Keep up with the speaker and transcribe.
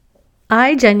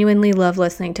I genuinely love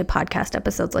listening to podcast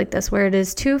episodes like this, where it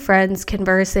is two friends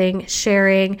conversing,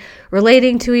 sharing,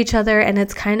 relating to each other, and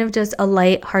it's kind of just a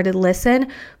light-hearted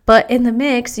listen. But in the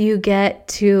mix, you get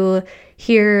to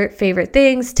hear favorite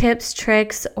things, tips,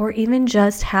 tricks, or even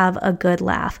just have a good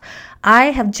laugh.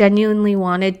 I have genuinely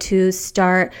wanted to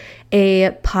start a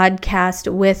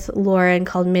podcast with Lauren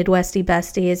called Midwesty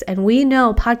Besties, and we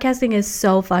know podcasting is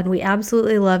so fun. We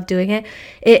absolutely love doing it.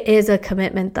 It is a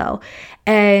commitment though.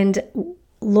 And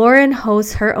Lauren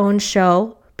hosts her own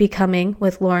show, Becoming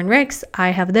with Lauren Ricks. I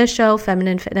have this show,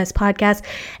 Feminine Fitness Podcast,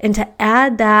 and to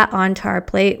add that onto our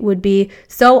plate would be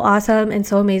so awesome and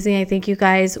so amazing. I think you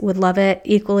guys would love it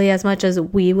equally as much as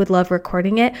we would love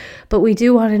recording it. But we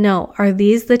do want to know, are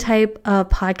these the type of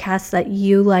podcasts that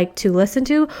you like to listen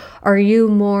to? Are you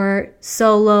more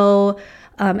solo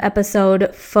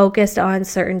episode focused on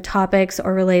certain topics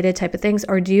or related type of things?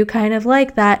 Or do you kind of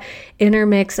like that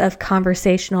intermix of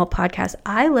conversational podcasts?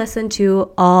 I listen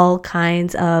to all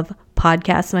kinds of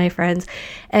podcasts, my friends,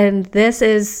 and this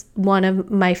is one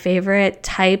of my favorite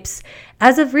types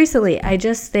as of recently. I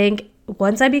just think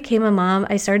once I became a mom,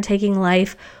 I started taking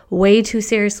life way too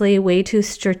seriously, way too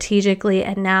strategically,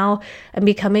 and now I'm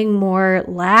becoming more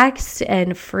lax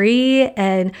and free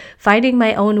and finding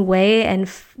my own way,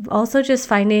 and also just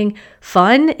finding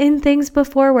fun in things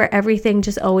before where everything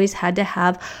just always had to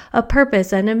have a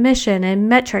purpose and a mission and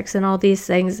metrics and all these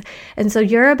things. And so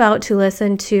you're about to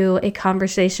listen to a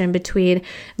conversation between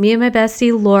me and my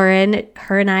bestie Lauren.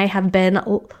 Her and I have been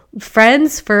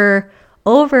friends for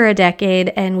over a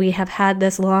decade, and we have had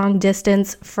this long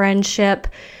distance friendship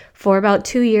for about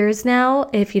 2 years now.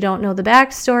 If you don't know the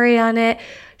backstory on it,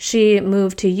 she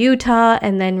moved to Utah,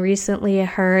 and then recently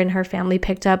her and her family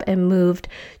picked up and moved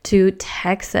to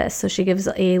Texas. So she gives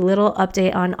a little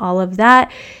update on all of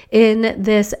that in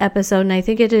this episode, and I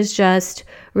think it is just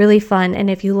really fun.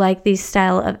 And if you like these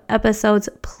style of episodes,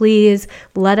 please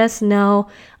let us know.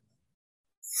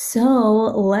 So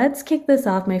let's kick this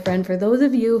off, my friend. For those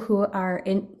of you who are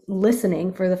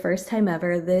listening for the first time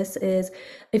ever, this is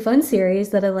a fun series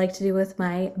that I like to do with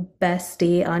my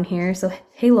bestie on here. So,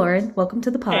 hey, Lauren, welcome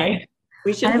to the pod. Hey,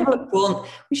 we should have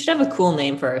a cool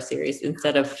name for our series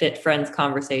instead of Fit Friends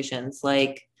Conversations.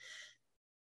 Like,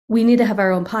 we need to have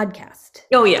our own podcast.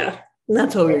 Oh yeah,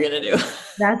 that's what we're gonna do.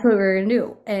 That's what we're gonna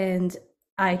do. And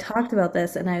I talked about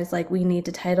this and I was like, we need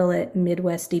to title it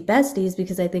Midwesty Besties,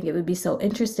 because I think it would be so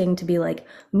interesting to be like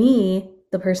me,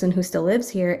 the person who still lives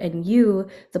here, and you,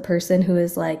 the person who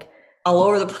is like all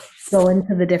over the place, going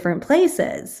to the different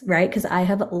places, right? Because I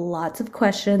have lots of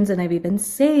questions, and I've even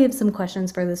saved some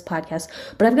questions for this podcast,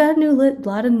 but I've got a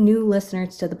lot of new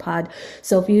listeners to the pod.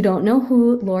 So if you don't know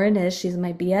who Lauren is, she's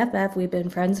my BFF. We've been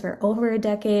friends for over a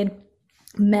decade.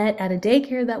 Met at a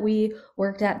daycare that we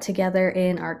worked at together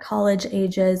in our college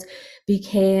ages,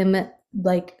 became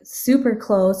like super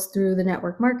close through the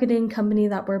network marketing company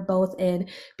that we're both in,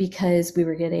 because we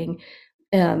were getting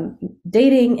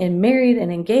dating and married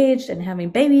and engaged and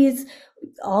having babies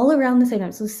all around the same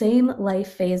time. So same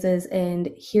life phases. And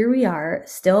here we are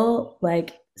still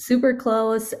like super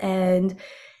close. And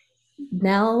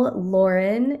now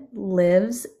Lauren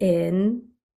lives in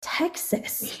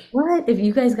Texas. What? If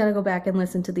you guys got to go back and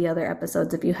listen to the other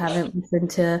episodes, if you haven't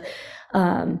listened to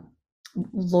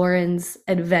Lauren's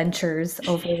adventures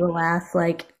over the last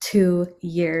like 2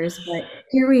 years. But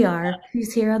here we are.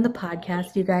 She's here on the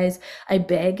podcast, you guys. I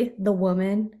beg the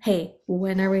woman, hey,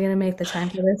 when are we going to make the time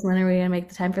for this? When are we going to make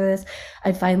the time for this?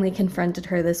 I finally confronted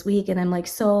her this week, and I'm like,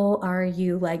 so are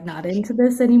you like not into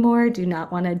this anymore? Do you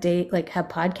not want to date, like have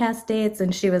podcast dates?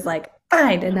 And she was like,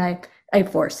 fine. And I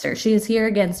forced her. She is here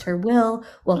against her will.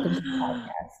 Welcome to the podcast.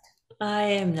 I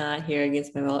am not here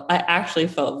against my will. I actually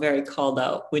felt very called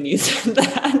out when you said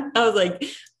that. I was like,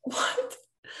 what?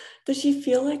 Does she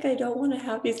feel like I don't want to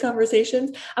have these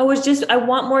conversations? I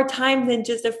want more time than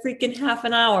just a freaking half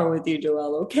an hour with you,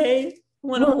 Joelle, okay?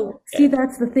 See,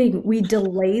 that's the thing. We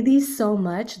delay these so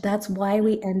much. That's why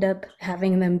we end up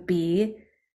having them be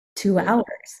 2 hours.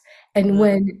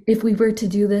 And if we were to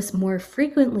do this more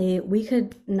frequently, we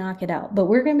could knock it out. But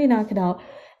we're going to be knocking out.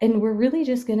 And we're really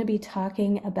just going to be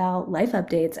talking about life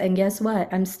updates. And guess what?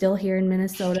 I'm still here in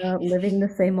Minnesota, living the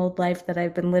same old life that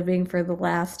I've been living for the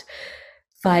last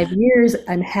 5 years.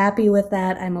 I'm happy with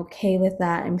that. I'm okay with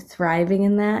that. I'm thriving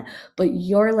in that. But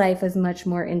your life is much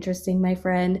more interesting, my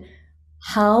friend.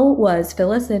 Fill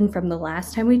us in from the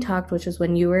last time we talked, which was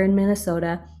when you were in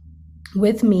Minnesota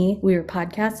with me. We were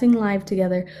podcasting live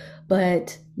together,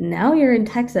 but now you're in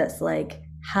Texas. Like,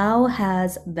 how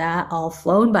has that all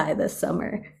flown by this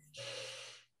summer?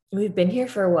 We've been here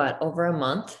for what, over a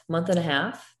month and a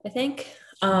half, I think.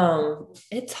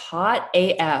 It's hot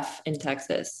AF in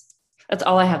Texas. That's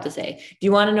all I have to say. Do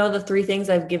you want to know the three things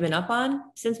I've given up on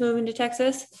since moving to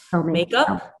Texas? Tell me.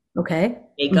 Makeup, Okay.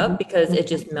 makeup, because it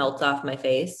just melts off my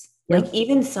face. Yep. Like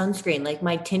even sunscreen, like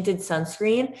my tinted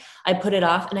sunscreen, I put it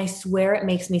off and I swear it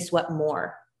makes me sweat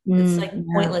more. It's like Yeah.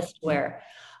 pointless to wear.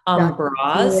 Done.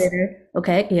 Bras,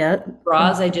 Okay. Yeah.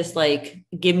 I just like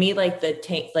give me like the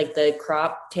tank, like the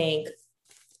crop tank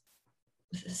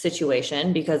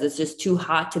situation, because it's just too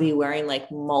hot to be wearing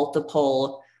like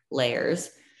multiple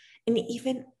layers. And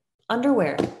even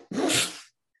underwear.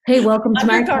 Hey, welcome to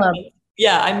my club.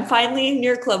 Yeah, I'm finally in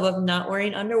your club of not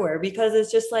wearing underwear, because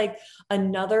it's just like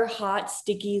another hot,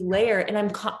 sticky layer. And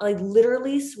I'm like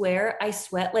literally swear I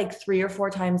sweat like 3 or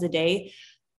 4 times a day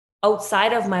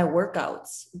outside of my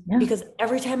workouts, because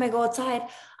every time I go outside,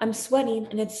 I'm sweating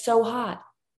and it's so hot.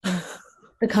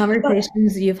 The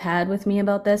conversations you've had with me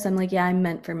about this, I'm like, yeah, I'm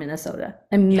meant for Minnesota.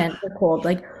 I'm meant for cold.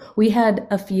 Like we had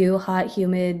a few hot,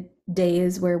 humid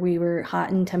days where we were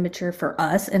hot in temperature for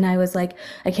us. And I was like,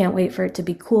 I can't wait for it to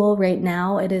be cool. Right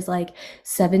now, it is like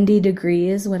 70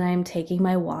 degrees when I'm taking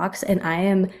my walks, and I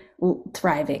am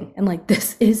thriving. And like,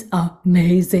 this is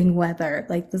amazing weather.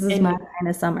 Like, this is my kind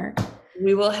of summer.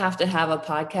 We will have to have a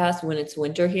podcast when it's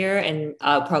winter here, and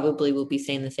probably will be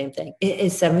saying the same thing. It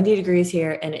is 70 degrees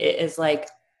here, and it is like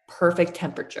perfect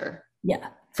temperature. Yeah,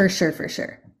 for sure, for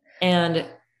sure. And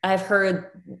I've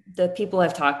heard the people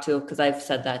I've talked to, because I've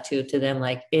said that too to them,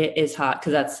 like it is hot,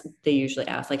 because they usually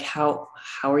ask like, how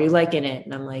are you liking it?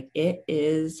 And I'm like, it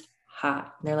is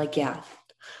hot. And they're like, yeah,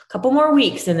 a couple more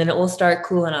weeks and then it will start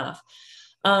cooling off.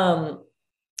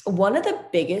 One of the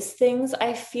biggest things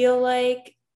I feel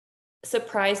like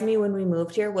surprised me when we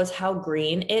moved here was how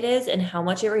green it is and how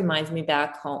much it reminds me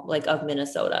back home, like of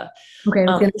Minnesota. Okay,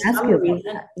 I was going to ask you about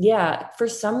that. Yeah, for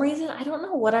some reason, I don't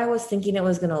know what I was thinking it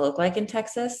was going to look like in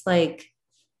Texas. Like,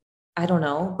 I don't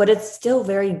know, but it's still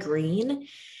very green.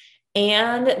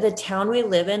 And the town we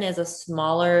live in is a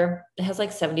smaller, it has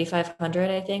like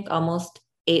 7,500, I think, almost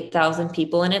 8,000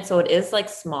 people in it. So it is like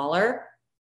smaller,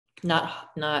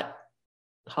 not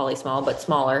Holly small, but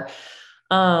smaller.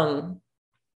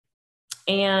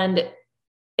 And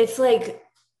it's like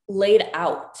laid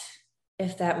out,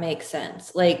 if that makes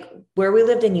sense. Like where we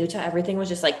lived in Utah, everything was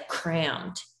just like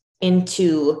crammed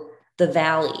into the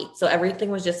valley. So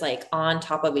everything was just like on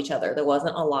top of each other. There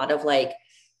wasn't a lot of like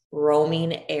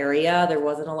roaming area. There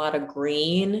wasn't a lot of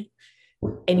green.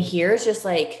 And here it's just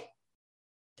like,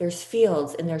 there's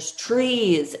fields and there's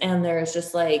trees and there's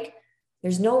just like,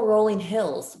 there's no rolling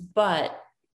hills, but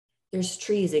there's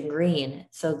trees and green.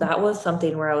 So that was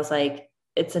something where I was like,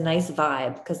 it's a nice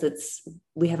vibe, because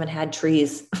we haven't had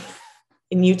trees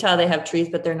in Utah. They have trees,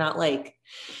 but they're not like,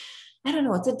 I don't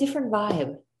know. It's a different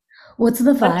vibe. What's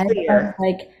the vibe of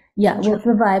like, what's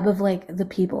the vibe of like the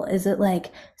people? Is it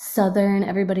like Southern,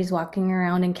 everybody's walking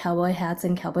around in cowboy hats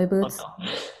and cowboy boots? Oh,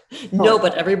 no. No,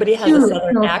 but everybody has a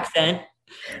Southern accent,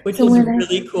 which is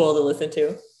really cool to listen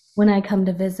to. When I come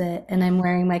to visit and I'm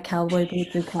wearing my cowboy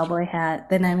boots and cowboy hat,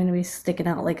 then I'm going to be sticking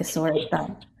out like a sore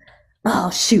thumb. Oh,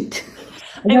 shoot.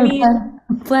 I'm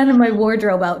planning my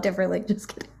wardrobe out differently. Just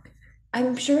kidding.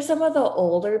 I'm sure some of the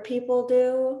older people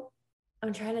do.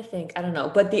 I'm trying to think. I don't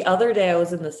know. But the other day I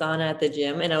was in the sauna at the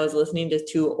gym and I was listening to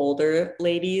 2 older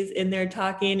ladies in there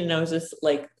talking, and I was just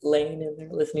like laying in there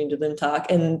listening to them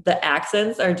talk. And the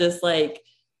accents are just like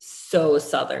so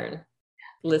Southern,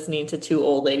 listening to 2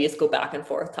 old ladies go back and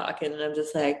forth talking. And I'm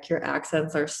just like, your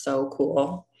accents are so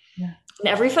cool. Yeah.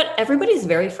 And everybody's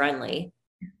very friendly.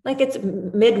 Like it's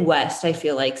Midwest, I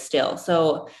feel like still.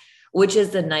 So, which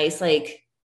is the nice like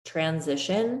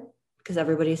transition, because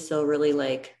everybody's still really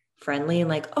like friendly and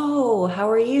like, oh, how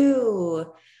are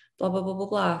you? Blah, blah, blah, blah,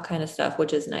 blah kind of stuff,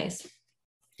 which is nice.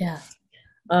 Yeah.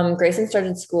 Grayson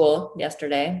started school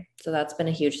yesterday. So that's been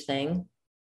a huge thing,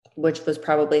 which was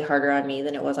probably harder on me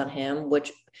than it was on him,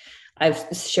 which I've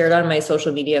shared on my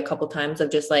social media a couple times of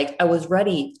just like, I was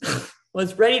ready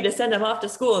to send him off to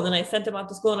school. And then I sent him off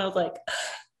to school and I was like,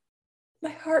 my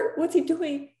heart, what's he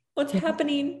doing? What's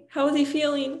happening? How is he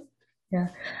feeling? Yeah,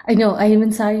 I know. I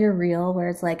even saw your reel where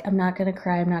it's like, I'm not going to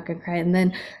cry. I'm not going to cry. And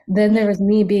then there was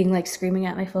me being like screaming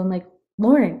at my phone, like,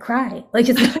 Lauren, cry. Like,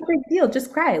 it's not a big deal.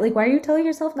 Just cry. Like, why are you telling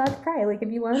yourself not to cry? Like, if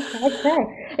you want to cry,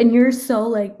 cry. And you're so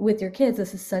like with your kids,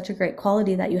 this is such a great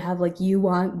quality that you have. Like, you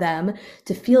want them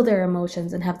to feel their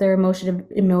emotions and have their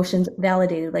emotions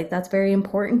validated. Like, that's very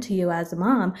important to you as a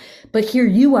mom. But here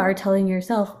you are telling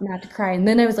yourself not to cry. And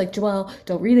then I was like, Joelle,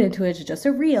 don't read into it. It's just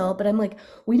a reel. But I'm like,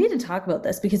 we need to talk about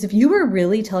this, because if you were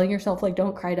really telling yourself like,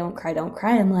 don't cry, don't cry, don't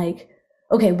cry, I'm like,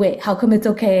 okay, wait, how come it's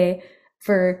okay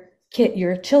for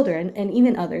your children and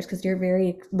even others, because you're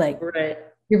very like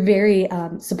you're very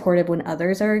supportive when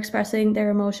others are expressing their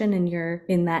emotion and you're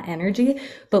in that energy.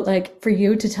 But like for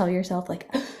you to tell yourself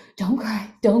like, don't cry,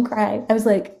 don't cry. I was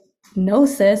like, no,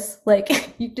 sis,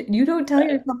 like you don't tell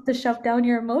yourself to shut down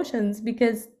your emotions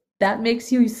because that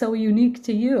makes you so unique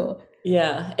to you.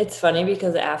 Yeah, it's funny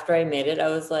because after I made it, I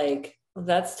was like, well,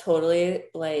 that's totally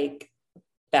like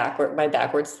my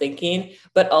backwards thinking.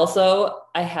 But also,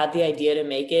 I had the idea to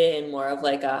make it in more of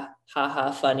like a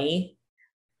haha funny.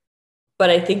 But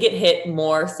I think it hit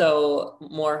more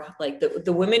like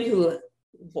the women who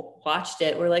watched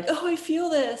it were like, oh, I feel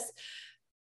this.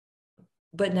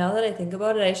 But now that I think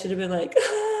about it, I should have been like,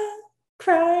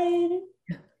 cried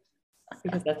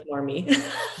because that's more me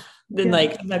than Yeah.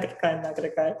 like, I'm not gonna cry, I'm not gonna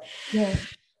cry. Yeah.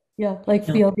 Yeah, like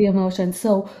No. feel the emotion.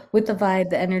 So with the vibe,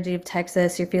 the energy of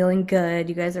Texas, you're feeling good.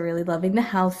 You guys are really loving the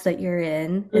house that you're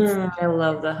in. It's I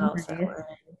love the house that nice.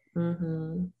 we're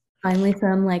in. Finally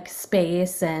some like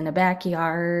space and a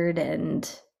backyard and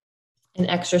An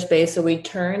extra space. So we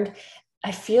turned,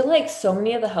 I feel like so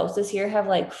many of the houses here have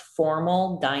like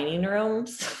formal dining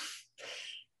rooms.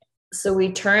 So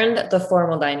we turned the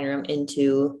formal dining room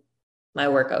into my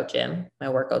workout gym, my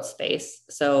workout space.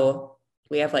 So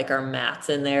we have like our mats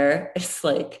in there. It's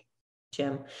like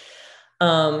gym.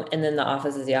 And then the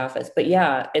office is the office. But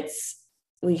yeah,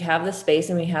 we have the space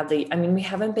and I mean, we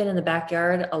haven't been in the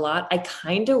backyard a lot. I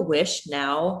kind of wish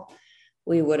now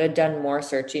we would have done more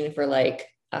searching for like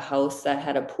a house that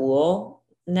had a pool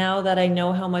now that I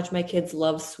know how much my kids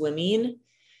love swimming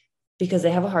because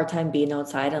they have a hard time being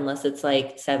outside unless it's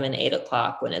like 7, 8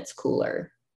 o'clock when it's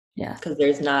cooler. yeah. Because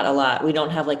there's not a lot. We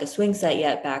don't have like a swing set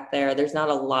yet back there. There's not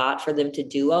a lot for them to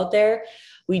do out there.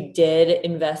 We did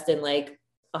invest in like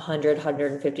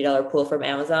 $150 pool from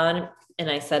Amazon, and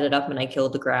I set it up and I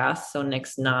killed the grass. So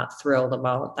Nick's not thrilled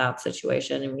about that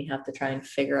situation, and we have to try and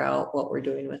figure out what we're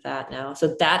doing with that now.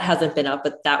 So that hasn't been up,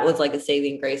 but that was like a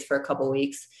saving grace for a couple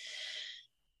weeks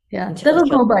Yeah. until it That'll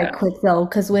killed go the by grass. quick though,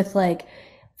 because with like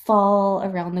fall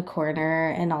around the corner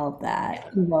and all of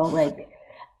that, like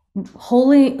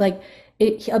holding like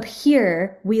it up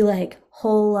here, we like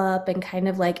hole up and kind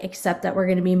of like accept that we're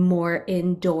going to be more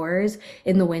indoors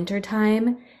in the winter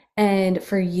time. And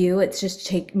for you, it's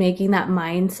just making that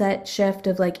mindset shift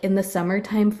of like in the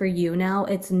summertime for you now,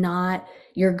 it's not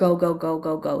your go, go, go,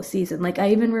 go, go season. Like I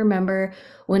even remember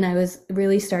when I was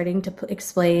really starting to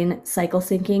explain cycle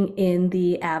syncing in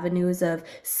the avenues of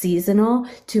seasonal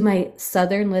to my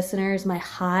southern listeners, my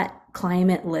hot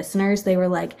climate listeners, they were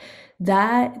like,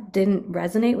 that didn't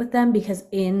resonate with them because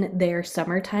in their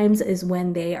summer times is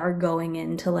when they are going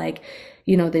into like,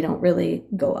 they don't really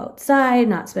go outside,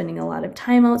 not spending a lot of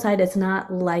time outside. It's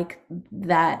not like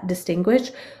that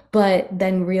distinguished, but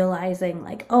then realizing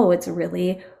like, oh, it's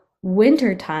really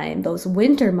winter time, those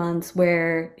winter months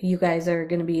where you guys are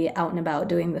going to be out and about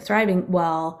doing the thriving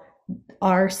while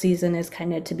our season is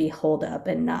kind of to be hold up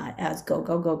and not as go,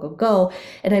 go, go, go, go.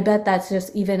 And I bet that's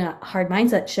just even a hard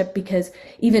mindset shift because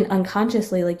even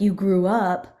unconsciously, like you grew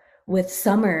up with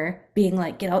summer being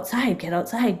like, get outside, get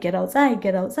outside, get outside,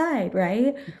 get outside,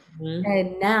 right? Mhm.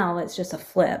 And now it's just a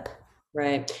flip.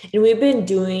 Right. And we've been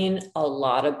doing a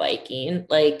lot of biking.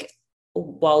 Like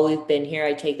while we've been here,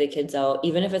 I take the kids out,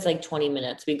 even if it's like 20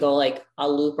 minutes, we go like a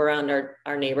loop around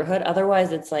our neighborhood.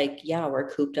 Otherwise, it's like, yeah, we're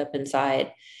cooped up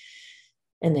inside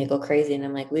and they go crazy. And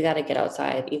I'm like, we got to get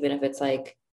outside, even if it's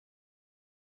like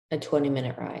a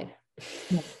 20-minute ride,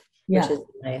 which Yeah. is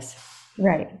nice.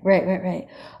 Right, right, right, right.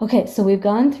 Okay, so we've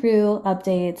gone through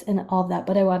updates and all of that,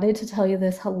 but I wanted to tell you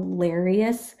this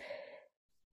hilarious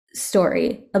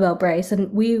story about Bryce.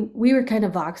 And we were kind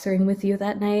of voxering with you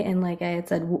that night, and like I had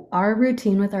said, our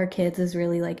routine with our kids is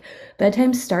really like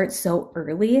bedtime starts so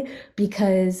early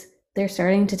because they're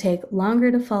starting to take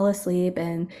longer to fall asleep,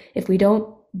 and if we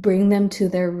don't bring them to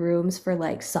their rooms for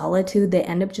like solitude, they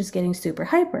end up just getting super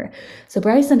hyper. So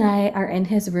Bryce and I are in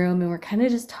his room and we're kind of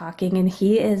just talking, and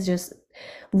he is just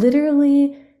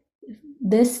literally,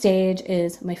 this stage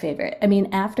is my favorite. I mean,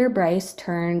 after Bryce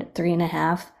turned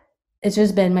 3.5, it's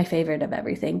just been my favorite of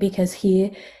everything because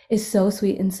he is so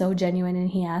sweet and so genuine. And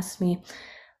he asked me,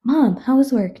 Mom, how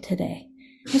was work today?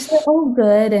 I said, oh,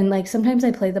 good. And like sometimes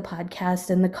I play the podcast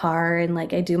in the car and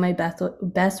like I do my best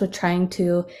with trying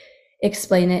to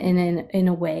explain it in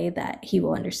a way that he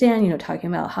will understand, talking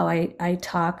about how I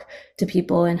talk to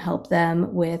people and help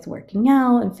them with working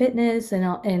out and fitness and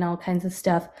all kinds of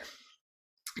stuff.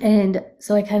 And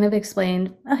so I kind of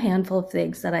explained a handful of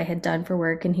things that I had done for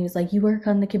work. And he was like, you work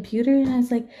on the computer? And I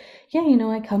was like, yeah,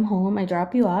 I come home, I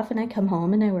drop you off and I come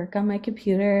home and I work on my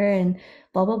computer and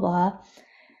blah, blah, blah.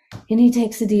 And he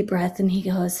takes a deep breath and he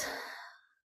goes,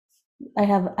 I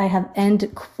have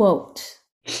end quote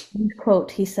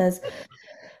Quote, he says,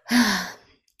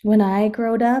 when I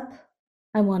growed up,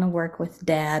 I want to work with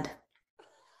dad.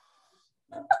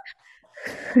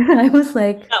 I was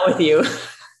like, Not with you. all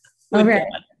With right.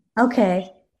 that.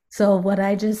 Okay. So what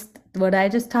I just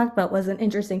talked about wasn't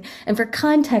interesting. And for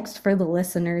context for the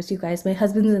listeners, you guys, my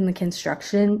husband's in the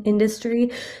construction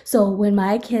industry. So when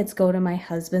my kids go to my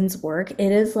husband's work,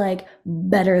 it is like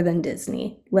better than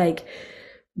Disney. Like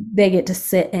they get to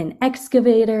sit in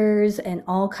excavators and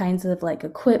all kinds of like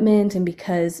equipment. And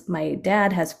because my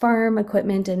dad has farm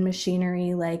equipment and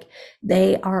machinery, like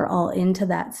they are all into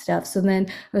that stuff. So then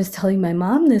I was telling my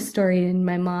mom this story, and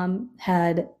my mom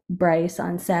had Bryce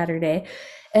on Saturday.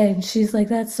 And she's like,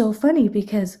 that's so funny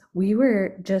because we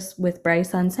were just with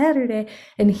Bryce on Saturday,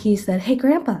 and he said, hey,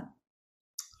 Grandpa,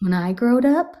 when I growed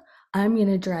up, I'm going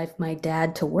to drive my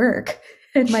dad to work.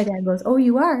 And my dad goes, oh,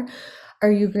 you are?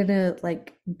 Are you going to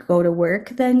like go to work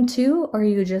then too? Or are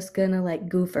you just going to like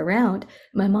goof around?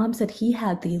 My mom said he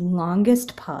had the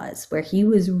longest pause where he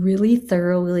was really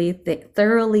thoroughly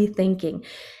thinking.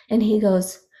 And he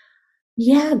goes,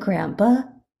 yeah, Grandpa,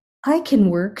 I can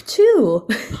work too.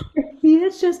 He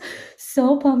is just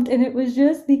so pumped. And it was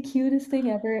just the cutest thing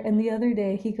ever. And the other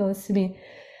day he goes to me,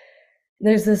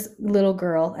 there's this little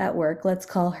girl at work. Let's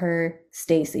call her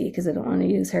Stacy because I don't want to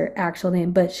use her actual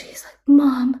name, but she's like,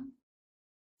 Mom,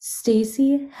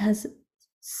 Stacy has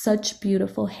such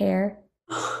beautiful hair.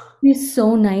 She's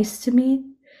so nice to me.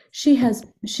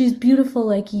 She's beautiful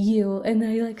like you. And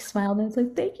I like smiled and I was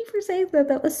like, thank you for saying that.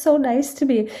 That was so nice to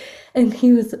me. And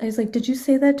I was like, did you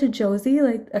say that to Josie?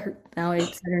 Now I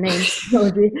said her name,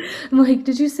 Josie. I'm like,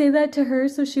 did you say that to her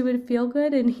so she would feel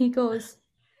good? And he goes,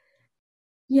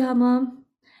 yeah, Mom.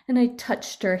 And I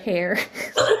touched her hair.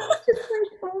 Just like,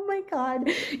 oh my God,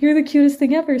 you're the cutest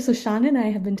thing ever. So Sean and I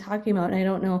have been talking about, and I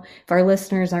don't know if our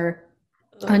listeners are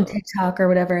on Oh, TikTok or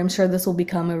whatever. I'm sure this will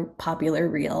become a popular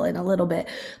reel in a little bit.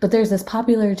 But there's this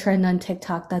popular trend on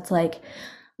TikTok that's like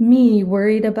me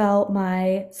worried about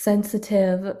my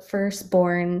sensitive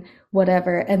firstborn,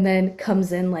 whatever, and then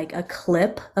comes in like a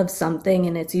clip of something,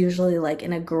 and it's usually like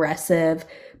an aggressive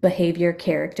behavior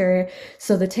character.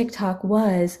 So the TikTok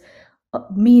was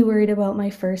me worried about my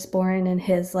firstborn and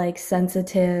his like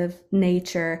sensitive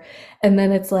nature. And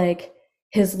then it's like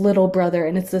his little brother,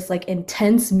 and it's this like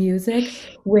intense music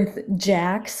with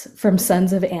Jax from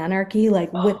Sons of Anarchy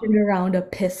like whipping around a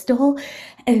pistol.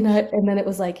 And then it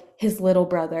was like his little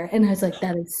brother. And I was like,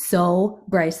 that is so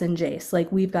Bryce and Jace.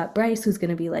 Like we've got Bryce who's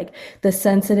gonna be like the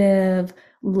sensitive,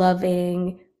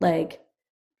 loving, like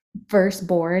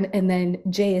firstborn, and then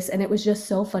Jace. And it was just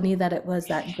so funny that it was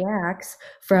that Jax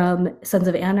from Sons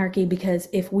of Anarchy, because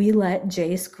if we let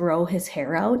Jace grow his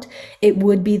hair out, it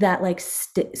would be that like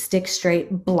stick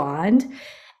straight blonde.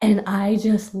 And I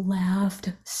just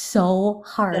laughed so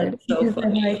hard that's so because I'm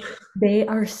funny. like, they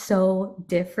are so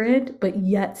different, but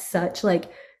yet such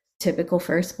like typical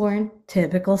firstborn,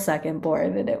 typical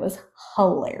secondborn. And it was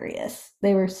hilarious.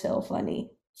 They were so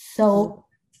funny. So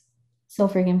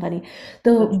freaking funny.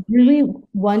 That's The really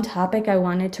one topic I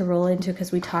wanted to roll into,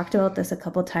 because we talked about this a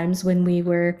couple times when we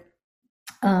were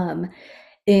um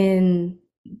in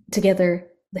together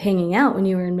hanging out when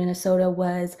you were in Minnesota,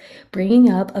 was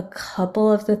bringing up a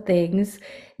couple of the things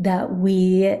that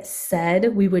we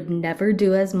said we would never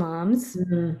do as moms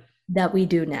Mhm. that we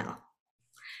do now.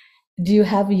 Do you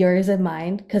have yours in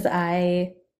mind? Because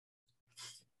I've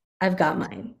got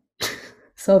mine.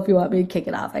 So if you want me to kick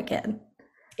it off, I can.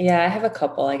 Yeah, I have a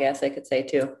couple, I guess I could say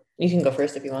too. You can go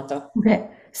first if you want, though. Okay.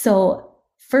 So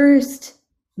first,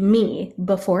 me,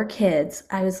 before kids,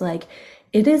 I was like,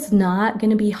 it is not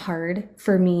going to be hard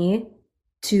for me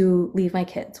to leave my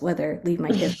kids, whether leave my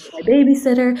kids with my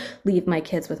babysitter, leave my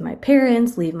kids with my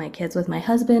parents, leave my kids with my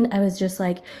husband. I was just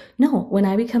like, no, when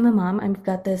I become a mom, I've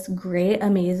got this great,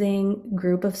 amazing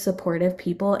group of supportive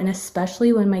people. And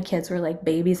especially when my kids were like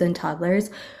babies and toddlers,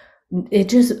 it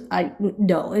just I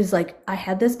no, it's like I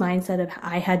had this mindset of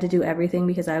I had to do everything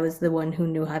because I was the one who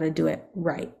knew how to do it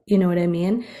right. You know what I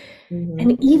mean? Mhm.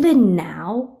 And even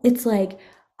now, it's like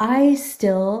I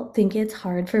still think it's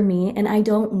hard for me, and I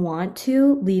don't want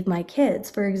to leave my kids.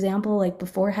 For example, like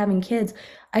before having kids,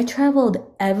 I traveled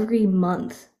every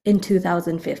month in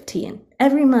 2015.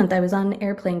 Every month I was on an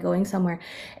airplane going somewhere,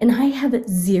 and I have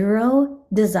zero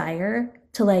desire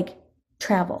to like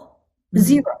travel. Mhm.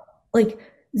 Zero. Like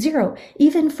zero.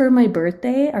 Even for my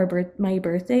birthday, my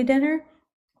birthday dinner,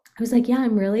 I was like, yeah,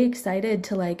 I'm really excited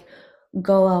to like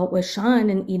go out with Sean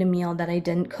and eat a meal that I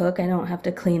didn't cook. I don't have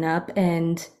to clean up,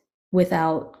 and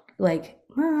without like,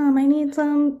 Mom, I need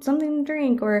something to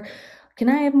drink, or can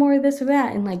I have more of this or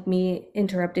that? And like me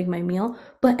interrupting my meal.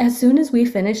 But as soon as we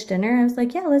finished dinner, I was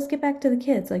like, yeah, let's get back to the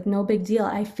kids. Like, no big deal.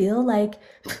 I feel like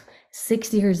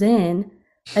 6 years in,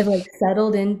 I've like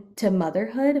settled into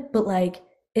motherhood, but like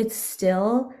it's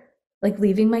still like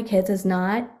leaving my kids is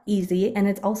not easy. And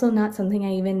it's also not something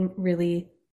I even really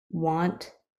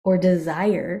want or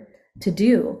desire to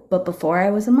do. But before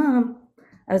I was a mom,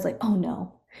 I was like, oh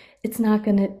no, it's not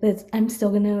gonna, I'm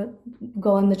still gonna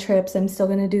go on the trips. I'm still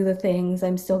gonna do the things.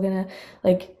 I'm still gonna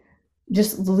like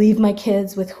just leave my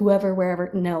kids with whoever, wherever.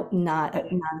 No, not a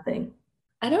thing.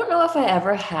 I don't know if I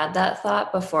ever had that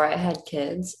thought before I had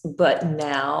kids, but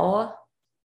now,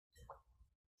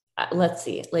 let's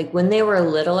see, like when they were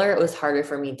littler, it was harder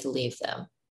for me to leave them.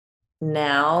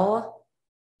 Now,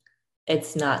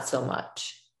 it's not so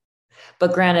much.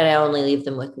 But granted, I only leave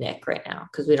them with Nick right now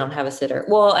because we don't have a sitter.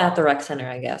 Well, at the rec center,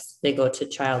 I guess they go to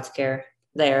childcare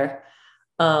there.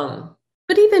 Um,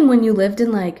 But even when you lived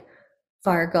in like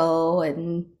Fargo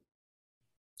and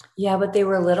yeah, but they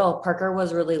were little. Parker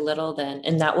was really little then,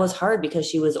 and that was hard because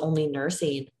she was only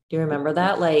nursing. Do you remember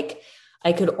that? Like,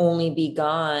 I could only be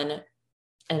gone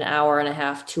an hour and a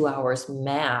half, 2 hours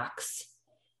max.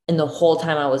 And the whole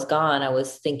time I was gone, I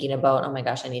was thinking about, oh my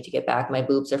gosh, I need to get back. My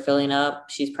boobs are filling up.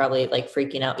 She's probably like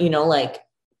freaking out, like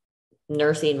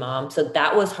nursing mom. So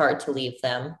that was hard to leave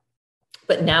them.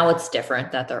 But now it's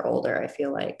different that they're older. I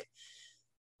feel like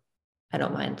I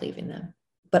don't mind leaving them.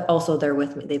 But also they're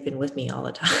with me. They've been with me all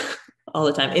the time, all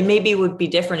the time. It maybe would be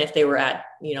different if they were at,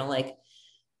 like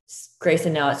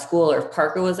Grayson now at school, or if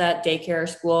Parker was at daycare or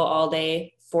school all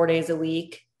day, 4 days a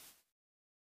week.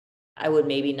 I would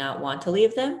maybe not want to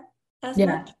leave them as yeah,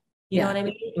 much. You know what I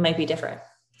mean? It might be different.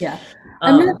 yeah.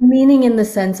 I'm not meaning in the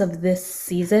sense of this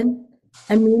season.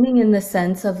 I'm meaning in the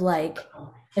sense of like,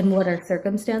 and what our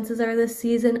circumstances are this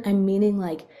season. I'm meaning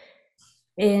like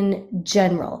in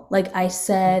general. Like I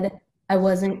said, I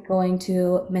wasn't going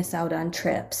to miss out on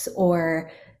trips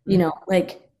or,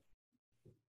 like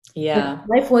Yeah.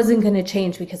 life wasn't going to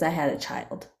change because I had a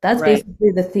child. That's Right.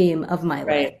 basically the theme of my life.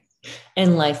 Right.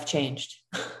 And life changed.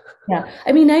 Yeah.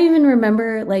 I mean, I even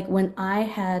remember like when I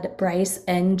had Bryce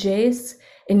and Jace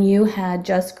and you had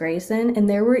just Grayson, and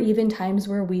there were even times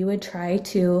where we would try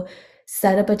to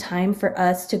set up a time for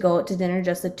us to go out to dinner,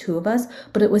 just the two of us,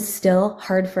 but it was still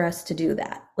hard for us to do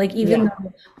that. Like even Yeah.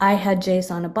 though I had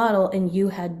Jace on a bottle and you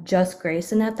had just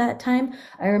Grayson at that time,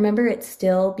 I remember it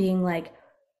still being like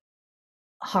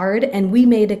hard, and we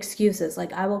made excuses.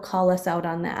 Like I will call us out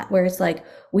on that, where it's like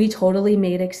we totally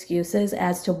made excuses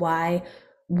as to why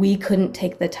we couldn't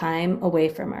take the time away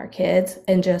from our kids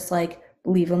and just like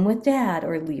leave them with dad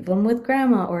or leave them with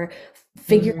grandma or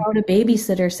figure Mhm. out a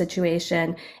babysitter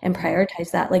situation and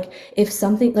prioritize that. Like if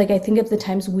something, like I think of the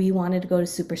times we wanted to go to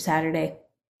Super Saturday,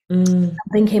 Mm.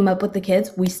 something came up with the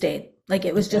kids, we stayed. Like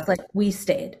it was Yeah. just like we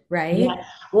stayed, right? Yeah.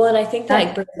 Well, and I think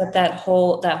that That, brings up that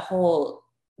whole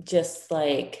just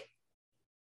like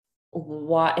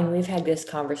why, and we've had this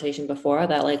conversation before,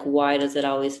 that like why does it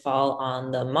always fall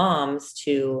on the moms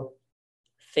to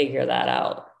figure that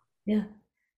out, yeah.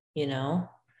 you know?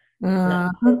 And that's a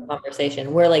Uh-huh. whole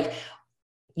conversation where like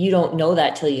you don't know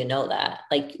that till you know that.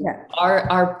 Like Yeah.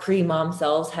 our pre-mom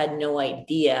selves had no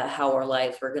idea how our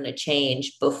lives were going to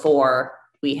change before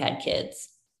we had kids.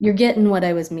 You're getting what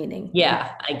I was meaning.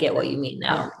 Yeah, I get what you mean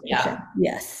now. Yeah.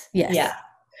 Yes. Yes. Yeah.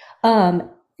 Um,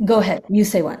 Go ahead. You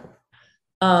say one.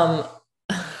 Um,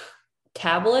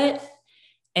 tablet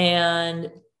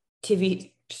and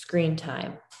TV screen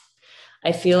time.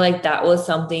 I feel like that was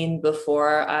something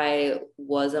before I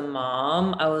was a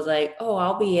mom. I was like, oh,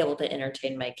 I'll be able to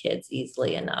entertain my kids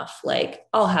easily enough. Like,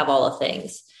 I'll have all the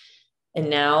things. And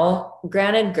now,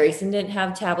 granted, Grayson didn't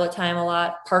have tablet time a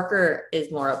lot. Parker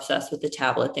is more obsessed with the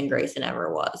tablet than Grayson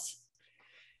ever was.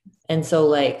 And so,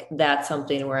 like, that's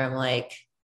something where I'm like,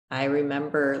 I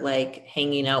remember like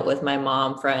hanging out with my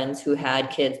mom friends who had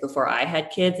kids before I had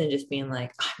kids and just being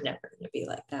like, I'm never going to be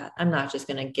like that. I'm not just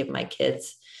going to give my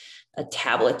kids a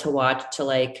tablet to watch to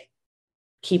like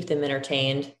keep them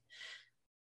entertained.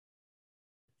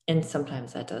 And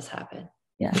sometimes that does happen.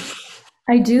 Yeah.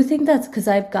 I do think that's because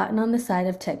I've gotten on the side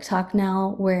of TikTok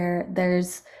now where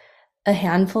there's a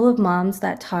handful of moms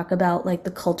that talk about like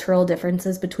the cultural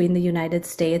differences between the United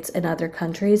States and other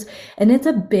countries. And it's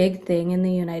a big thing in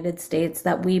the United States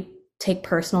that we take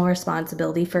personal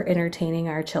responsibility for entertaining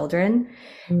our children.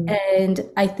 Mm. And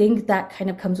I think that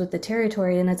kind of comes with the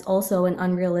territory. And it's also an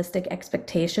unrealistic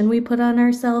expectation we put on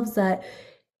ourselves that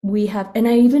we have. And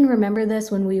I even remember this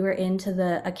when we were into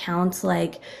the accounts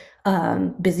like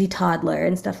Busy Toddler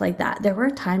and stuff like that. There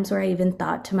were times where I even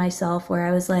thought to myself, where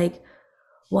I was like,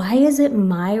 why is it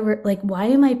why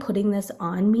am I putting this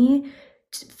on me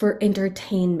for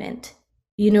entertainment.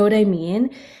 You know what I mean?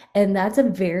 And that's a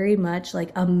very much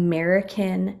like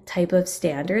American type of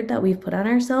standard that we've put on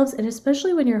ourselves. And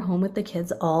especially when you're home with the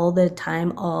kids all the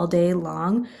time, all day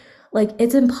long, like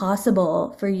it's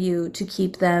impossible for you to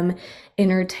keep them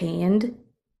entertained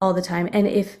all the time. And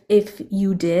if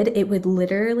you did, it would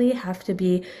literally have to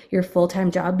be your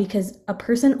full-time job because a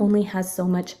person only has so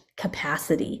much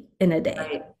capacity in a day.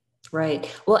 Right.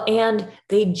 Right. Well, and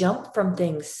they jump from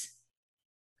things.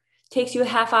 Takes you a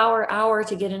half hour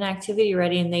to get an activity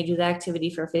ready, and they do the activity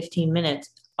for 15 minutes.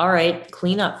 All right,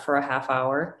 clean up for a half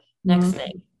hour. Next Mhm.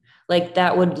 thing. Like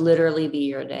that would literally be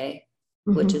your day,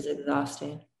 which Mhm. is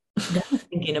exhausting Yeah.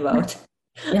 thinking about.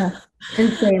 Yeah.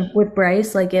 And same with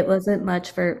Bryce, like it wasn't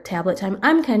much for tablet time.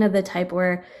 I'm kind of the type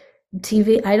where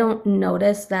TV, I don't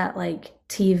notice that like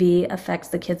TV affects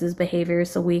the kids' behavior,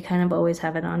 so we kind of always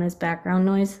have it on as background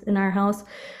noise in our house.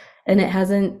 And it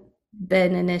hasn't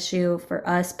been an issue for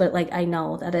us, but like I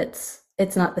know that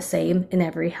it's not the same in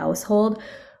every household.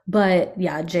 But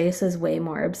yeah, Jace is way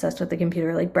more obsessed with the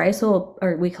computer. Like Bryce will,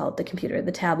 or we call it the computer,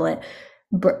 the tablet.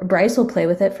 Bryce will play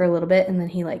with it for a little bit and then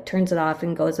he like turns it off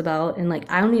and goes about and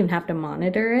like I don't even have to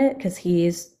monitor it because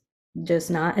he's just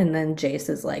not. And then Jace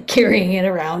is like carrying it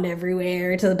around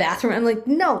everywhere to the bathroom. I'm like,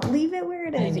 no, leave it where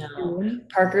it I is. know.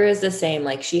 Parker is the same.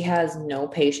 Like she has no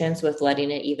patience with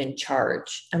letting it even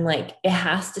charge. I'm like, it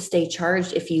has to stay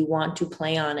charged if you want to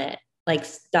play on it. Like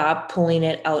stop pulling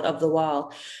it out of the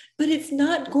wall. But it's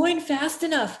not going fast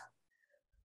enough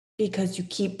because you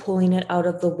keep pulling it out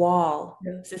of the wall,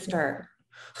 Yeah. sister.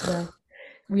 Yeah.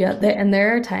 Yeah, and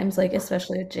there are times like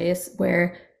especially with Jace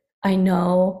where I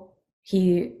know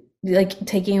he like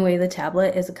taking away the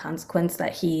tablet is a consequence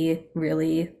that he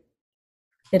really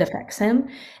it affects him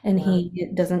and Yeah. he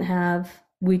doesn't have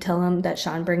we tell him that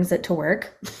Sean brings it to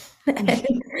work and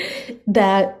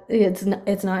that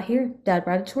it's not here. Dad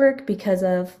brought it to work because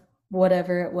of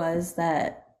whatever it was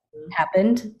that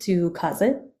happened to cause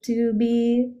it to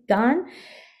be gone.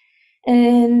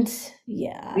 And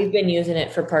yeah. We've been using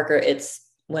it for Parker. It's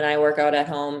when I work out at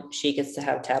home, she gets to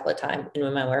have tablet time. And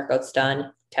when my workout's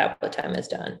done, tablet time is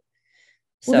done.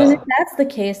 Well, then if So, that's the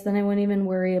case, then I wouldn't even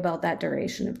worry about that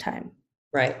duration of time.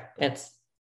 right. It's,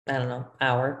 I don't know,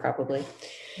 hour probably.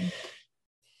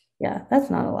 Yeah, that's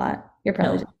not a lot. You're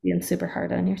probably No, just being super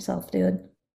hard on yourself, dude.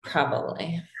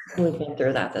 probably. We've been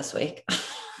through that this week.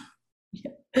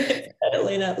 Yeah.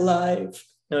 Settling it live.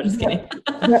 No, just kidding.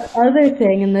 The other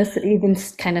thing, and this even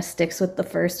kind of sticks with the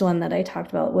first one that I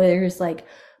talked about, where it's like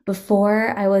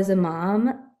before I was a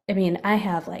mom, I mean, I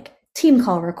have like team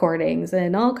call recordings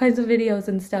and all kinds of videos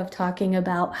and stuff talking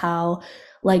about how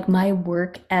like my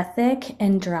work ethic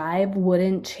and drive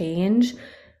wouldn't change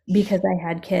because I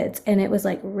had kids. And it was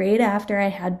like right after I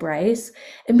had Bryce.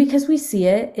 And because we see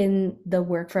it in the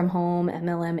work from home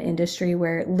MLM industry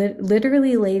where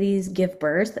literally ladies give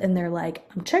birth and they're like,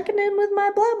 I'm checking in with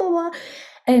my blah, blah, blah.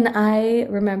 And I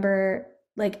remember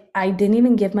like I didn't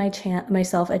even give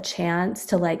myself a chance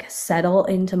to like settle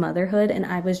into motherhood. And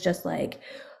I was just like,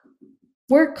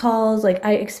 work calls, like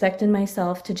I expected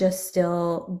myself to just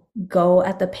still go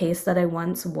at the pace that I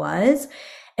once was.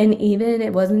 And even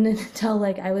it wasn't until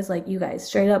like I was like, you guys,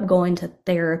 straight up going to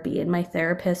therapy, and my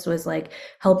therapist was like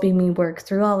helping me work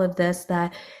through all of this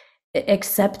that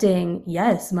accepting,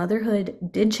 yes, motherhood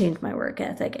did change my work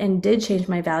ethic and did change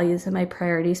my values and my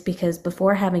priorities because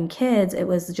before having kids, it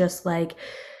was just like,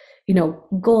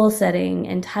 goal setting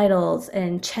and titles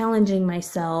and challenging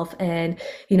myself. And,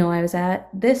 I was at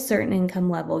this certain income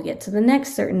level, get to the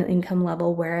next certain income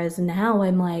level. Whereas now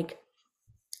I'm like,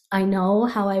 I know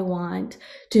how I want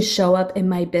to show up in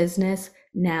my business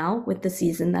now with the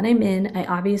season that I'm in. I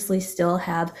obviously still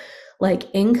have like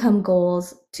income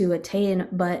goals to attain,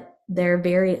 but they're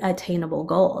very attainable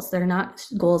goals. They're not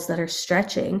goals that are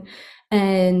stretching.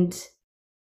 And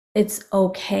it's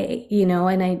okay,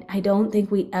 and I don't think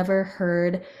we ever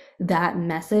heard that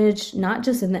message, not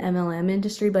just in the MLM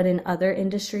industry, but in other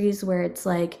industries where it's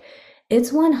like,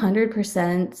 it's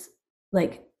 100%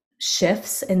 like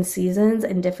shifts and seasons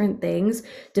and different things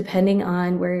depending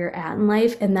on where you're at in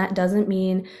life. And that doesn't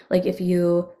mean like if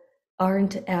you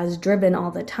aren't as driven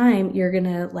all the time, you're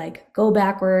gonna like go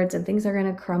backwards and things are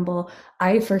gonna crumble.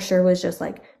 I for sure was just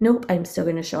like, nope, I'm still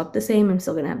gonna show up the same. I'm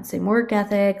still gonna have the same work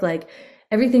ethic. Like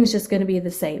everything's just going to be the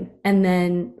same. And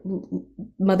then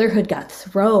motherhood got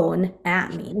thrown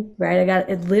at me, right?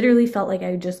 It literally felt like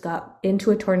I just got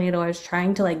into a tornado. I was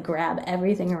trying to like grab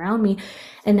everything around me.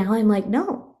 And now I'm like,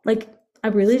 no, like I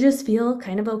really just feel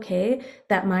kind of okay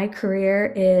that my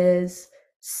career is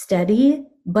steady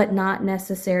but not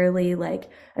necessarily like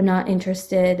I'm not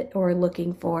interested or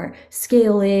looking for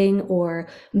scaling or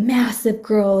massive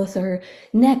growth or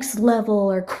next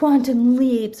level or quantum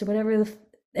leaps or whatever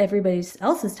everybody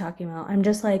else is talking about. I'm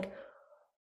just like,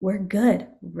 we're good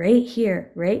right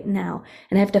here, right now.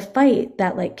 And I have to fight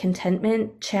that like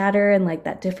contentment chatter and like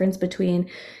that difference between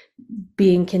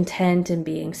being content and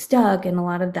being stuck and a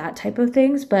lot of that type of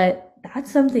things. But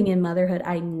that's something in motherhood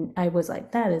I was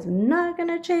like, that is not going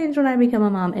to change when I become a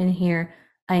mom. And here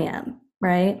I am,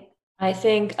 right? I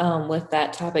think with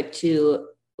that topic too,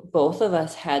 both of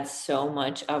us had so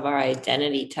much of our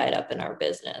identity tied up in our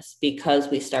business because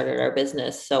we started our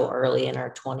business so early in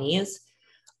our 20s,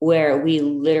 where we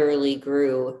literally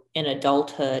grew in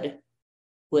adulthood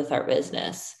with our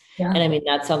business. Yeah. And I mean,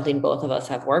 that's something both of us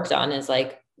have worked on, is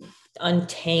like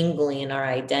untangling our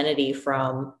identity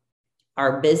from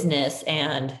our business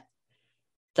and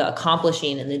the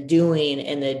accomplishing and the doing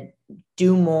and the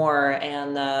do more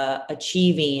and the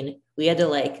achieving. We had to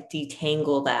like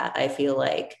detangle that, I feel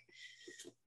like,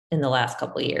 in the last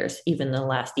couple of years, even the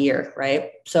last year,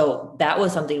 right? So that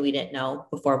was something we didn't know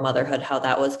before motherhood, how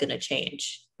that was going to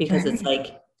change, because it's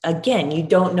like, again, you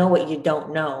don't know what you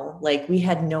don't know. Like we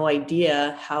had no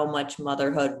idea how much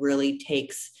motherhood really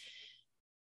takes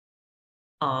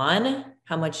on,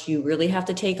 how much you really have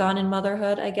to take on in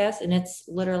motherhood, I guess. And it's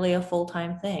literally a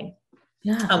full-time thing.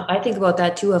 Yeah. I think about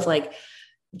that too, of like,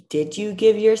 did you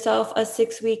give yourself a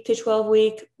 6-week to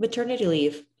 12-week maternity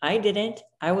leave? I didn't.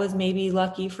 I was maybe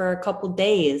lucky for a couple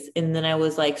days. And then I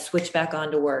was like, switch back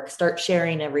on to work, start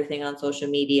sharing everything on social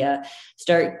media,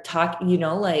 start talking, you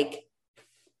know, like,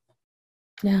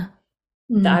 yeah.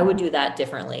 I would do that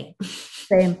differently.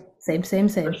 Same. For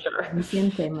sure.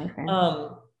 Same, my friend.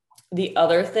 The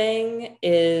other thing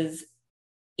is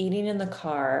eating in the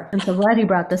car. I'm so glad you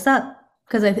brought this up,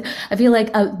 because I feel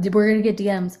like we're going to get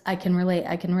DMs. I can relate.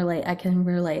 I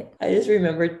just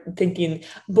remember thinking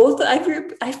both,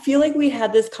 I feel like we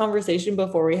had this conversation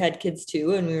before we had kids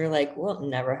too. And we were like, we'll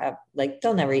never have, like,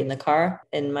 they'll never eat in the car.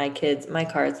 And my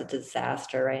car is a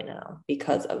disaster right now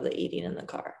because of the eating in the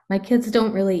car. My kids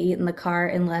don't really eat in the car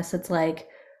unless it's like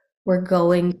we're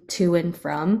going to and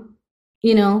from,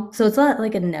 you know? So it's not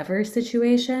like a never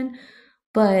situation.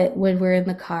 But when we're in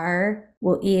the car,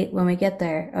 we'll eat when we get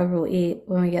there, or we'll eat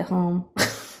when we get home.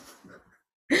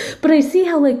 But I see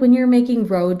how, like, when you're making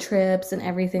road trips and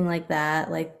everything like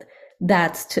that, like,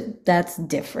 that's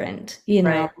different, you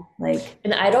know? Right. Like,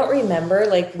 and I don't remember,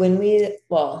 like, when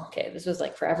this was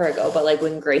like forever ago, but like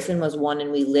when Grayson was 1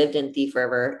 and we lived in Thief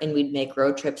River and we'd make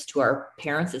road trips to our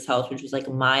parents' house, which was like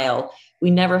a mile,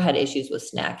 we never had issues with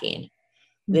snacking.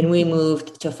 Then we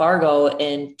moved to Fargo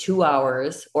in 2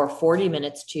 hours or 40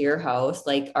 minutes to your house.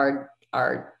 Like our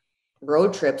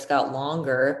road trips got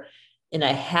longer and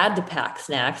I had to pack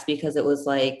snacks because it was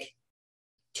like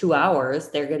 2 hours.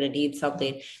 They're going to need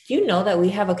something. Do you know that we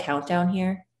have a countdown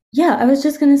here? Yeah, I was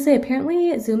just going to say,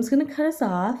 apparently Zoom's going to cut us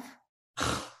off.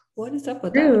 What is up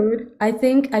with Rude. That? I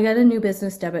think I got a new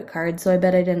business debit card, so I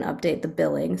bet I didn't update the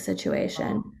billing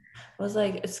situation. I was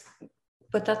like,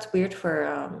 but that's weird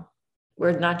for,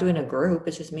 we're not doing a group.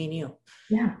 It's just me and you.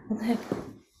 Yeah. What the heck?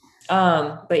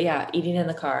 But yeah, eating in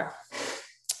the car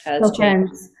has changed.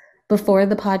 Friends, before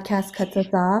the podcast cuts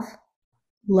us off,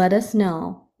 let us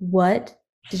know, what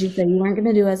did you say you weren't going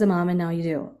to do as a mom and now you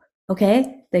do?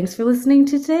 Okay. Thanks for listening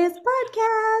to today's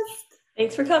podcast.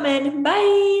 Thanks for coming.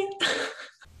 Bye.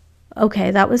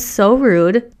 Okay. That was so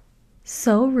rude.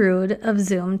 So rude of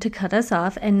Zoom to cut us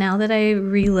off. And now that I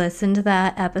re-listened to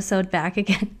that episode back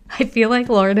again, I feel like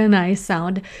Lauren and I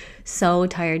sound so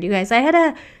tired. You guys, I had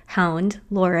to hound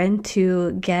Lauren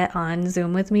to get on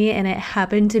Zoom with me, and it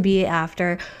happened to be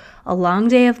after a long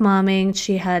day of momming.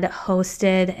 She had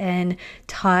hosted and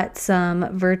taught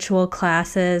some virtual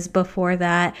classes before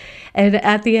that. And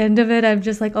at the end of it, I'm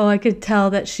just like, oh, I could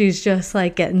tell that she's just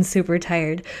like getting super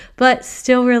tired. But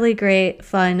still really great,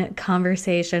 fun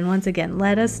conversation. Once again,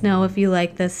 let us know if you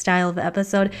like this style of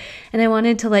episode. And I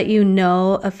wanted to let you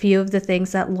know a few of the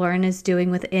things that Lauren is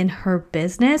doing within her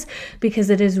business,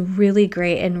 because it is really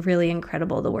great and really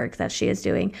incredible, the work that she is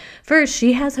doing. First,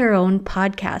 she has her own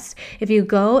podcast. If you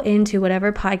go into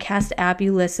whatever podcast app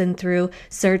you listen through,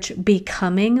 search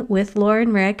Becoming with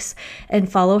Lauren Ricks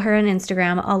and follow her on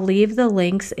Instagram. I'll leave the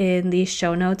links in the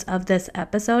show notes of this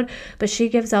episode, but she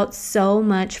gives out so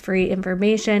much free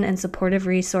information and supportive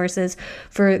resources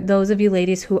for those of you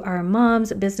ladies who are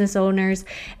moms, business owners,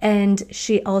 and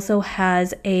she also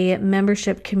has a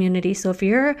membership community. So if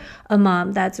you're a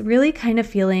mom that's really kind of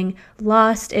feeling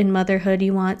lost in motherhood,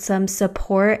 you want some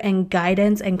support and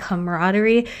guidance and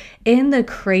camaraderie in the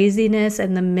craziness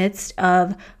in the midst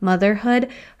of motherhood,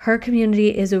 Her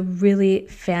community is really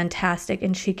fantastic,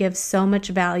 and she gives so much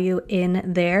value in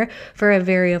there for a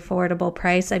very affordable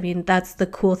price. I mean, that's the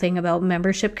cool thing about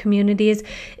membership communities,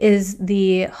 is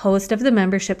the host of the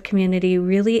membership community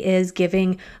really is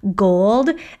giving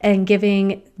gold and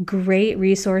giving great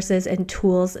resources and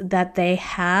tools that they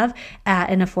have at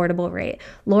an affordable rate.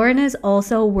 Lauren is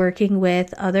also working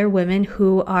with other women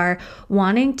who are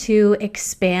wanting to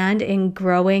expand in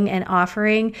growing and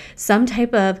offering some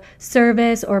type of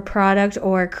service or product,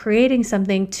 or creating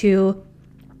something to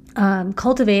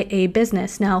cultivate a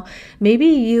business. Now, maybe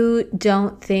you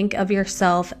don't think of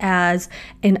yourself as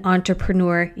an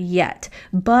entrepreneur yet,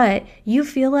 but you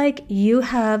feel like you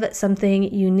have something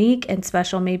unique and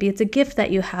special. Maybe it's a gift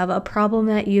that you have, a problem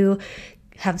that you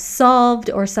have solved,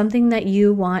 or something that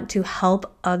you want to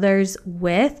help others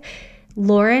with.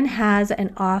 Lauren has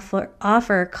an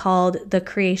offer called The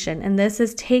Creation, and this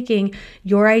is taking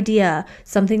your idea,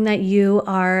 something that you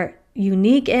are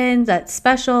unique in, that's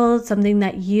special, something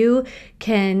that you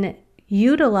can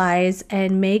utilize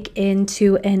and make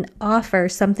into an offer,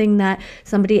 something that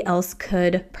somebody else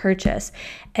could purchase.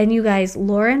 And you guys,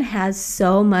 Lauren has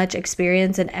so much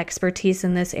experience and expertise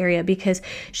in this area because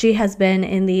she has been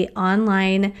in the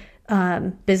online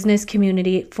business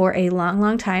community for a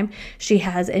long time. She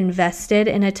has invested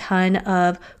in a ton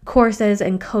of courses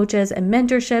and coaches and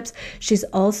mentorships. She's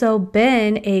also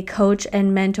been a coach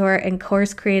and mentor and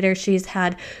course creator. She's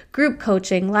had group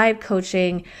coaching, live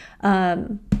coaching,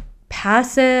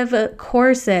 passive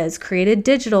courses, created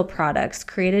digital products,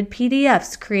 created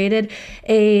PDFs, created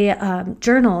a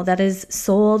journal that is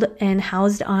sold and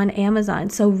housed on Amazon.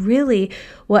 So really,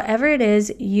 whatever it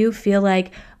is you feel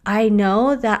like, I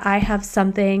know that I have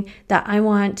something that I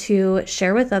want to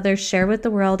share with others, share with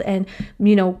the world, and,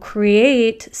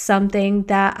 create something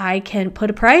that I can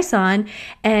put a price on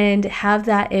and have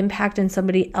that impact in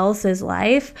somebody else's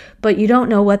life, but you don't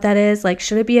know what that is. Like,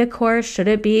 should it be a course? Should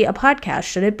it be a podcast?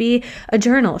 Should it be a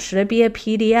journal? Should it be a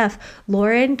PDF?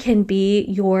 Lauren can be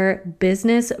your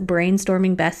business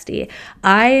brainstorming bestie.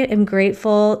 I am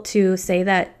grateful to say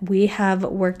that we have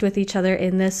worked with each other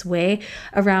in this way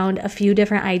around a few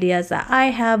different ideas that I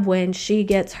have. When she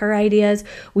gets her ideas,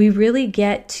 we really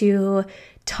get to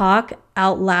talk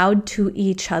out loud to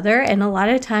each other. And a lot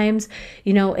of times,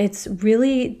 it's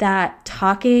really that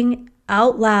talking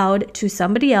out loud to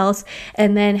somebody else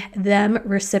and then them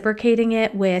reciprocating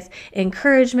it with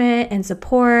encouragement and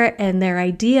support and their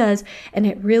ideas. And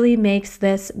it really makes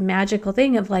this magical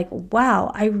thing of like,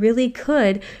 wow, I really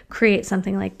could create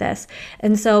something like this.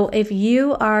 And so if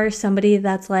you are somebody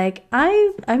that's like,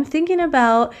 I'm thinking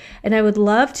about, and I would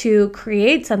love to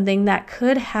create something that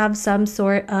could have some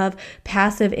sort of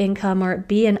passive income or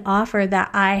be an offer that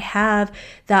I have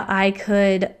that I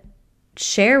could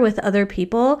share with other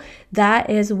people, that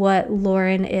is what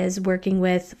Lauren is working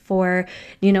with for,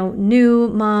 new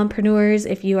mompreneurs.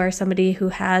 If you are somebody who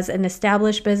has an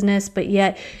established business, but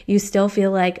yet you still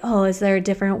feel like, oh, is there a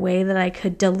different way that I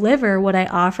could deliver what I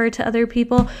offer to other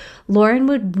people? Lauren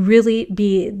would really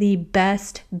be the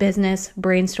best business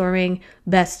brainstorming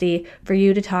bestie for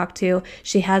you to talk to.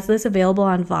 She has this available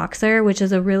on Voxer, which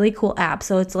is a really cool app.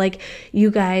 So it's like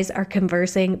you guys are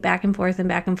conversing back and forth and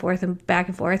back and forth and back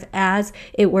and forth as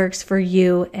it works for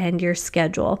you and your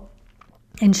schedule.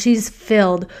 And she's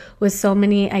filled with so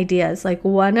many ideas. Like,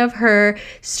 one of her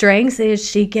strengths is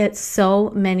she gets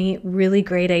so many really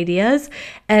great ideas.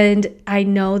 And I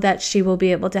know that she will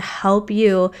be able to help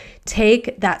you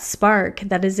take that spark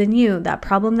that is in you, that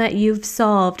problem that you've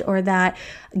solved, or that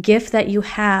gift that you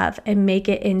have, and make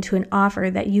it into an offer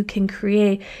that you can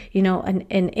create,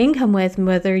 an income with,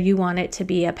 whether you want it to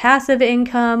be a passive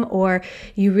income or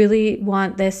you really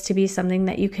want this to be something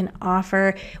that you can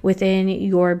offer within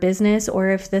your business.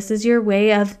 Or if this is your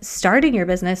way of starting your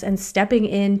business and stepping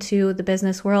into the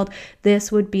business world,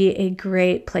 this would be a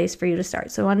great place for you to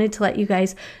start. So I wanted to let you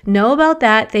guys know about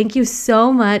that. Thank you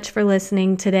so much for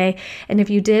listening today. And if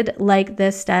you did like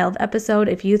this style of episode,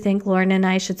 if you think Lauren and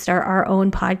I should start our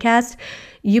own podcast,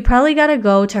 you probably got to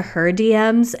go to her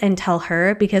DMs and tell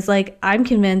her, because I'm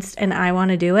convinced and I want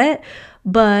to do it,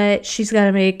 but she's got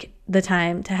to make the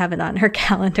time to have it on her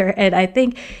calendar. And I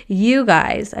think you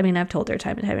guys, I've told her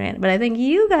time and time again, but I think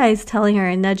you guys telling her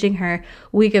and nudging her,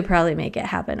 we could probably make it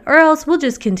happen. Or else we'll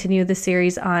just continue the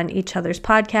series on each other's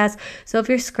podcasts. So if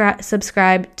you're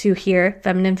subscribed to here,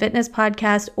 Feminine Fitness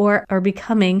Podcast, or are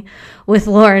Becoming with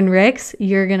Lauren Ricks,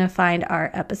 you're going to find our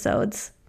episodes.